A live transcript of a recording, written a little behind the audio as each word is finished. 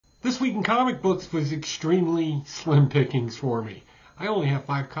This week in comic books was extremely slim pickings for me. I only have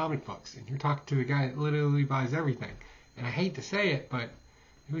 5 comic books, and you're talking to the guy that literally buys everything. And I hate to say it, but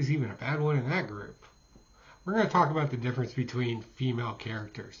it was even a bad one in that group. We're going to talk about the difference between female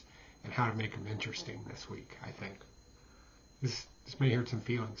characters and how to make them interesting this week, I think. This may hurt some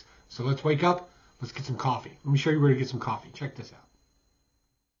feelings. So let's wake up. Let's get some coffee. Let me show you where to get some coffee. Check this out.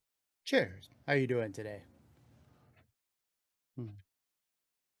 Cheers. How are you doing today?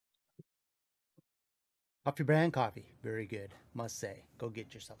 Coffee brand coffee. Very good. Must say. Go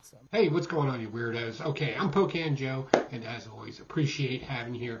get yourself some. Hey, what's going on, you weirdos? Okay, I'm Pocan Joe, and as always, appreciate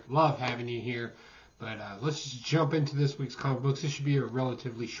having you here. Love having you here. But let's just jump into this week's comic books. This should be a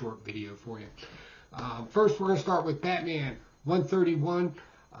relatively short video for you. First, we're going to start with Batman 131.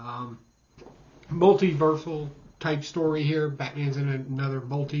 Multiversal type story here. Batman's in another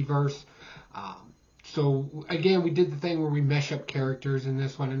multiverse. So, again, we did the thing where we mesh up characters in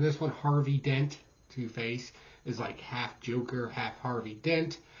this one. In this one, Harvey Dent, Two-Face, is like half Joker, half Harvey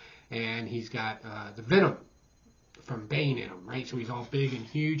Dent. And he's got the Venom from Bane in him, right? So he's all big and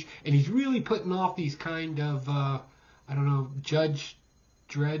huge. And he's really putting off these kind of, Judge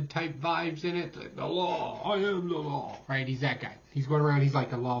Dredd type vibes in it. Like, the law, I am the law, right? He's that guy. He's going around, he's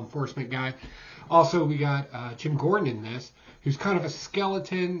like a law enforcement guy. Also, we got Jim Gordon in this, who's kind of a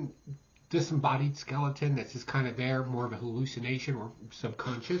skeleton, disembodied skeleton that's just kind of there, more of a hallucination or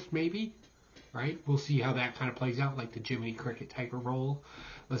subconscious, maybe, right? We'll see how that kind of plays out, like the Jiminy Cricket type of role.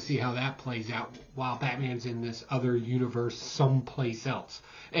 Let's see how that plays out while Batman's in this other universe someplace else.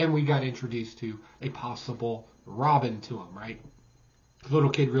 And we got introduced to a possible Robin to him, right? Little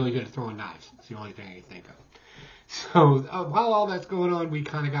kid really good at throwing knives. It's the only thing I can think of. So while all that's going on, we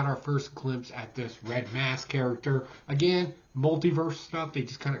kind of got our first glimpse at this Red Mask character. Again, multiverse stuff. They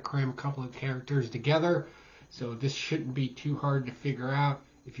just kind of cram a couple of characters together. So this shouldn't be too hard to figure out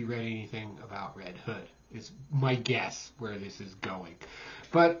if you read anything about Red Hood. It's my guess where this is going.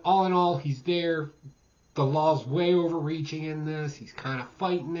 But all in all, he's there. The law's way overreaching in this. He's kind of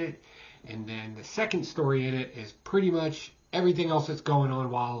fighting it. And then the second story in it is pretty much everything else that's going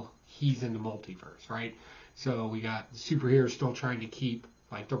on while he's in the multiverse, right? So we got the superheroes still trying to keep,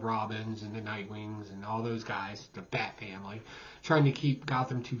 like the Robins and the Nightwings and all those guys, the Bat family, trying to keep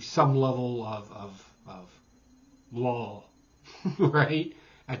Gotham to some level of law, right?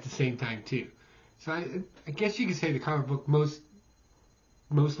 At the same time, too. So I guess you could say the comic book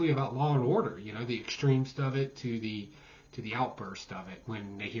mostly about law and order, you know, the extremes of it to the outburst of it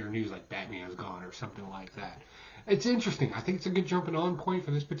when they hear news like Batman's gone or something like that. It's interesting. I think it's a good jumping on point for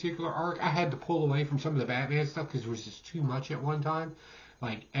this particular arc. I had to pull away from some of the Batman stuff because there was just too much at one time.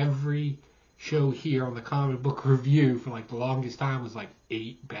 Like every show here on the comic book review for like the longest time was like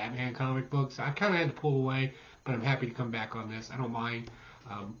 8 Batman comic books. I kind of had to pull away, but I'm happy to come back on this. I don't mind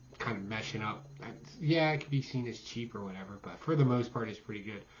kind of meshing up. Yeah, it could be seen as cheap or whatever, but for the most part, it's pretty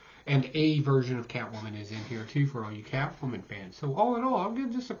good. And a version of Catwoman is in here too for all you Catwoman fans. So all in all, I'll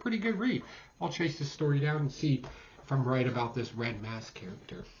give this a pretty good read. I'll chase this story down and see if I'm right about this Red Mask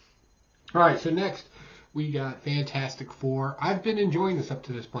character. All right, so next we got Fantastic Four. I've been enjoying this up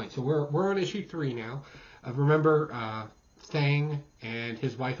to this point. So we're on issue 3 now. Remember Thang and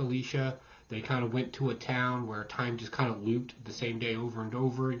his wife Alicia, they kind of went to a town where time just kind of looped the same day over and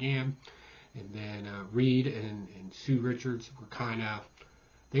over again. And then Reed and Sue Richards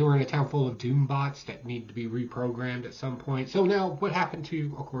they were in a town full of Doombots that need to be reprogrammed at some point. So now, what happened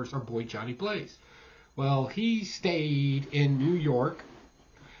to, of course, our boy Johnny Blaze? Well, he stayed in New York,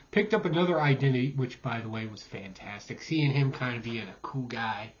 picked up another identity, which, by the way, was fantastic. Seeing him kind of being a cool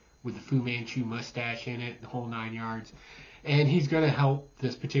guy with the Fu Manchu mustache in it, the whole 9 yards. And he's going to help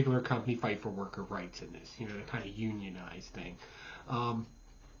this particular company fight for worker rights in this, you know, the kind of unionized thing. And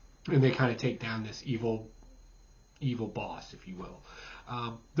they kind of take down this evil boss, if you will.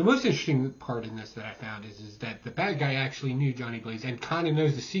 The most interesting part in this that I found is that the bad guy actually knew Johnny Blaze and kind of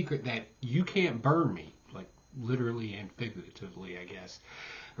knows the secret that you can't burn me, like literally and figuratively, I guess,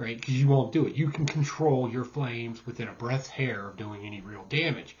 right? Because you won't do it. You can control your flames within a breath's hair of doing any real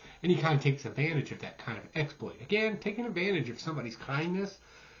damage. And he kind of takes advantage of that kind of exploit. Again, taking advantage of somebody's kindness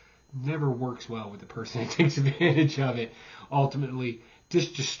never works well with the person that takes advantage of it. Ultimately,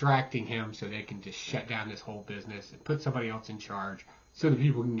 just distracting him so they can just shut down this whole business and put somebody else in charge so that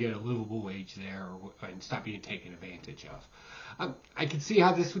people can get a livable wage there and stop being taken advantage of. I can see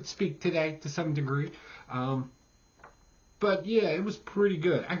how this would speak today to some degree. But yeah, it was pretty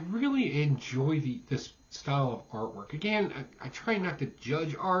good. I really enjoy this style of artwork. Again, I try not to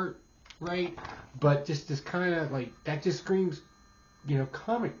judge art, right? But just this kind of like, that just screams, you know,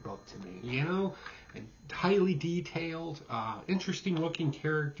 comic book to me, you know? and highly detailed, interesting looking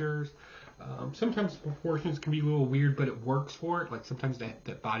characters. Sometimes the proportions can be a little weird, but it works for it. Like sometimes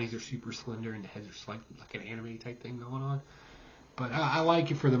the bodies are super slender and the heads are slightly like an anime type thing going on. But I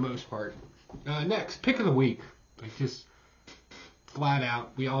like it for the most part. Next, pick of the week. Like just flat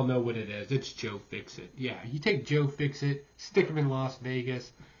out, we all know what it is. It's Joe Fixit. Yeah, you take Joe Fixit, stick him in Las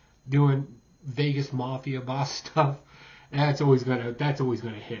Vegas, doing Vegas Mafia boss stuff. That's always gonna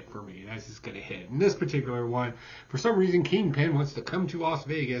hit for me. That's just gonna hit. In this particular one, for some reason, Kingpin wants to come to Las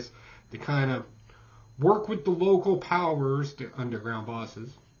Vegas to kind of work with the local powers, the underground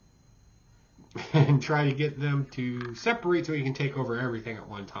bosses, and try to get them to separate so he can take over everything at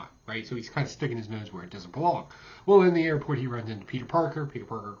one time, right? So he's kind of sticking his nose where it doesn't belong. Well, in the airport, he runs into Peter Parker. Peter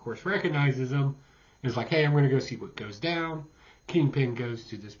Parker, of course, recognizes him and is like, hey, I'm going to go see what goes down. Kingpin goes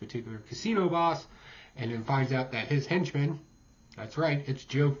to this particular casino boss and then finds out that his henchman, that's right, it's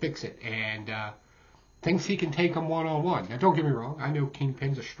Joe Fixit, and thinks he can take him one-on-one. Now, don't get me wrong. I know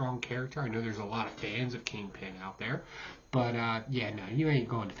Kingpin's a strong character. I know there's a lot of fans of Kingpin out there. But, yeah, no, you ain't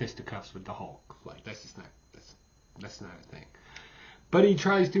going to fisticuffs with the Hulk. Like, that's just not, that's not a thing. But he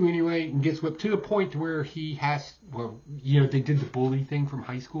tries to anyway and gets whipped to the point where he has, well, you know, they did the bully thing from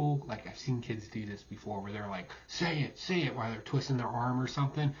high school. Like, I've seen kids do this before where they're like, say it, while they're twisting their arm or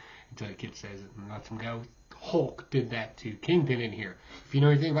something until the kid says it and lets them go. Hulk did that to Kingpin in here. If you know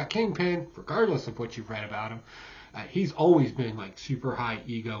anything about Kingpin, regardless of what you've read about him, he's always been like super high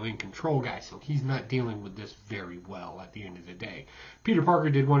ego and control guy, so he's not dealing with this very well at the end of the day. Peter Parker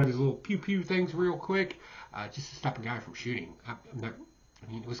did one of his little pew pew things real quick, just to stop a guy from shooting. I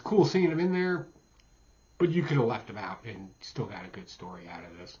mean, it was cool seeing him in there, but you could have left him out and still got a good story out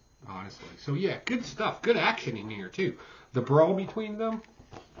of this, honestly. So yeah, good stuff, good action in here too. The brawl between them,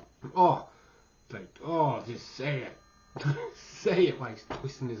 oh, like, oh, just say it. Say it like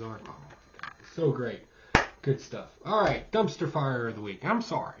twisting his arm. Oh my God, so great. Good stuff. All right, dumpster fire of the week. I'm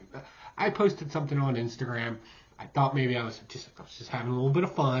sorry. I posted something on Instagram. I thought maybe I was just having a little bit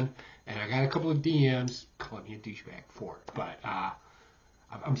of fun, and I got a couple of DMs calling me a douchebag for it. But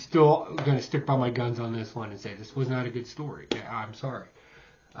I'm still going to stick by my guns on this one and say this was not a good story. I'm sorry.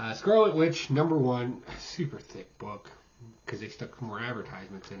 Scarlet Witch, #1, super thick book because they stuck more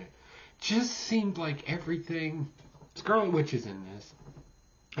advertisements in it. Just seemed like everything. Scarlet Witch is in this.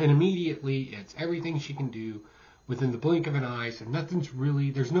 And immediately, it's everything she can do within the blink of an eye. So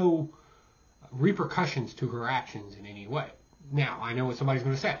there's no repercussions to her actions in any way. Now, I know what somebody's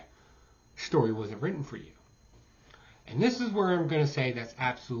going to say. Story wasn't written for you. And this is where I'm going to say that's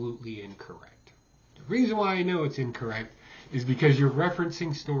absolutely incorrect. The reason why I know it's incorrect is because you're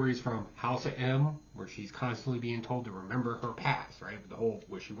referencing stories from House of M, where she's constantly being told to remember her past, right? The whole,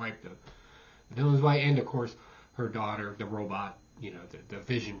 where she wiped the villain's way, and of course, her daughter, the robot, you know, the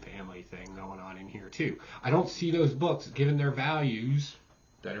Vision family thing going on in here too. I don't see those books, given their values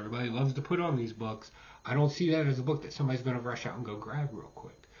that everybody loves to put on these books, I don't see that as a book that somebody's going to rush out and go grab real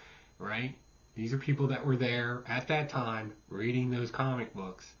quick, right? These are people that were there at that time reading those comic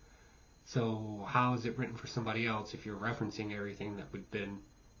books. So how is it written for somebody else if you're referencing everything that would have been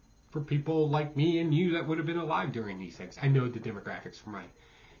for people like me and you that would have been alive during these things? I know the demographics for my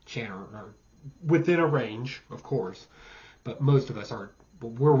channel are within a range, of course, but most of us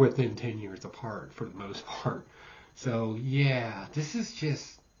we're within 10 years apart for the most part. So yeah, this is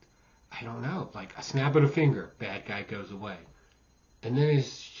just, I don't know, like a snap of a finger, bad guy goes away. And then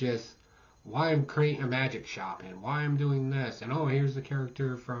it's just, why I'm creating a magic shop and why I'm doing this. And oh, here's the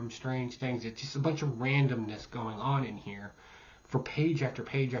character from Strange Things. It's just a bunch of randomness going on in here for page after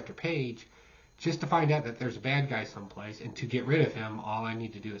page after page, just to find out that there's a bad guy someplace. And to get rid of him, all I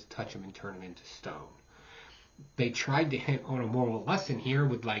need to do is touch him and turn him into stone. They tried to hint on a moral lesson here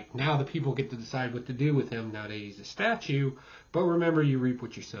with like, now the people get to decide what to do with him now that he's a statue, but remember you reap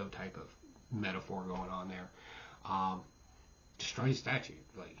what you sow type of metaphor going on there. Destroy the statue.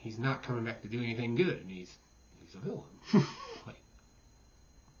 Like, he's not coming back to do anything good, and he's a villain. Like,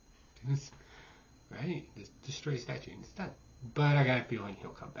 right? Just destroy the statue and it's done. But I got a feeling he'll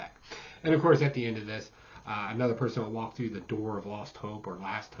come back. And of course, at the end of this, another person will walk through the door of Lost Hope or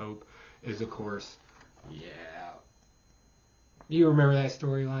Last Hope is, of course, yeah. You remember that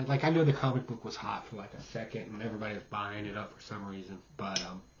storyline? Like, I know the comic book was hot for like a second, and everybody was buying it up for some reason. But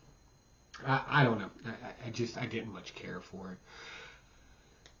I don't know. I didn't much care for it.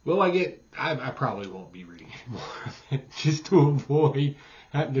 Well, I probably won't be reading more of it just to avoid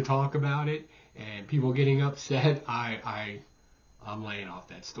having to talk about it and people getting upset. I'm laying off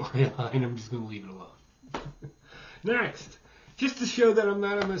that storyline. I'm just going to leave it alone. Next. Just to show that I'm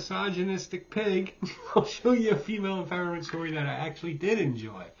not a misogynistic pig, I'll show you a female empowerment story that I actually did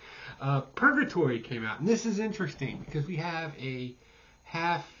enjoy. Purgatory came out, and this is interesting because we have a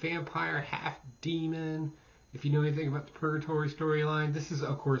half vampire, half demon. If you know anything about the Purgatory storyline, this is,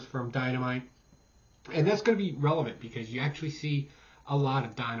 of course, from Dynamite. And that's going to be relevant because you actually see a lot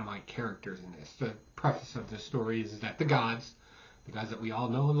of Dynamite characters in this. The preface of this story is that the gods that we all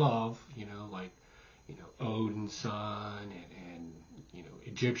know and love, like, Odin's son and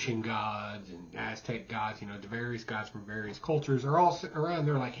Egyptian gods and Aztec gods, the various gods from various cultures are all sitting around.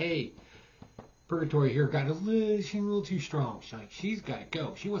 They're like, hey, Purgatory here she's a little too strong. She's got to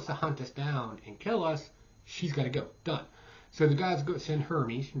go. She wants to hunt us down and kill us. She's got to go. Done. So the gods go send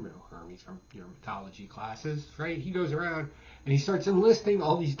Hermes, Hermes from your mythology classes, right? He goes around and he starts enlisting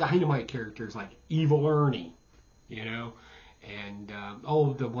all these Dynamite characters like Evil Ernie, and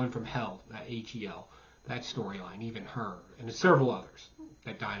the one from Hell, that Hel, that storyline, even her, and several others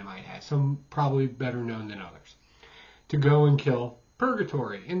that Dynamite has, some probably better known than others, to go and kill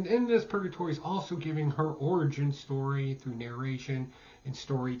Purgatory. And in this, Purgatory is also giving her origin story through narration and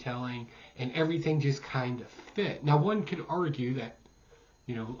storytelling, and everything just kind of fit. Now, one could argue that,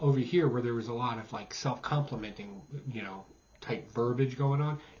 over here where there was a lot of like self-complimenting, type verbiage going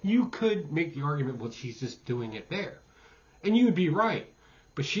on, you could make the argument, well, she's just doing it there. And you would be right,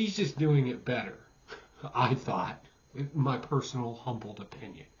 but she's just doing it better, I thought, in my personal humbled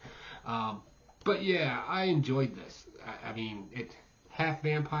opinion. But yeah, I enjoyed this. I mean, it's half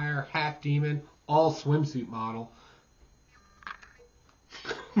vampire, half demon, all swimsuit model.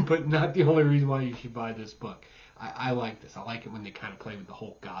 But not the only reason why you should buy this book. I like this. I like it when they kind of play with the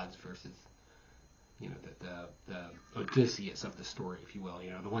whole gods versus, the Odysseus of the story, if you will.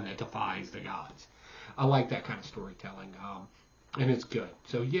 The one that defies the gods. I like that kind of storytelling, and it's good.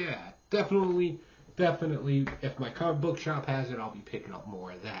 So yeah, definitely, if my comic book shop has it, I'll be picking up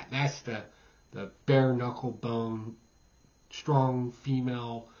more of that. That's the bare knuckle bone, strong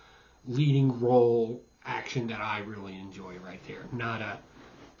female leading role action that I really enjoy right there. Not a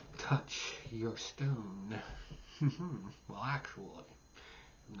touch your stone. Well, actually,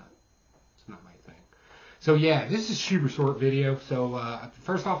 it's not my thing. So yeah, this is a super short video. So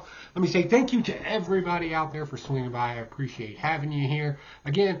first off, let me say thank you to everybody out there for swinging by. I appreciate having you here.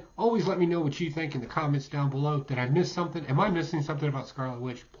 Again, always let me know what you think in the comments down below. Did I miss something? Am I missing something about Scarlet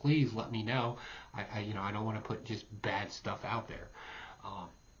Witch? Please let me know. I don't want to put just bad stuff out there.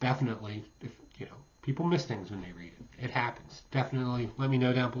 Definitely, if people miss things when they read it. It happens. Definitely let me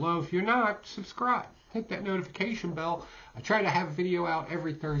know down below. If you're not, subscribe. Hit that notification bell. I try to have a video out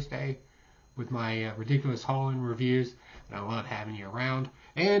every Thursday with my ridiculous haul-in reviews, and I love having you around.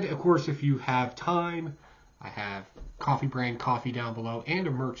 And, of course, if you have time, I have Coffee Brand Coffee down below and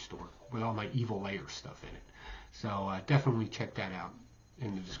a merch store with all my Evil Layer stuff in it. So definitely check that out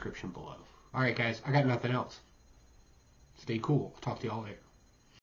in the description below. All right, guys, I got nothing else. Stay cool. Talk to y'all later.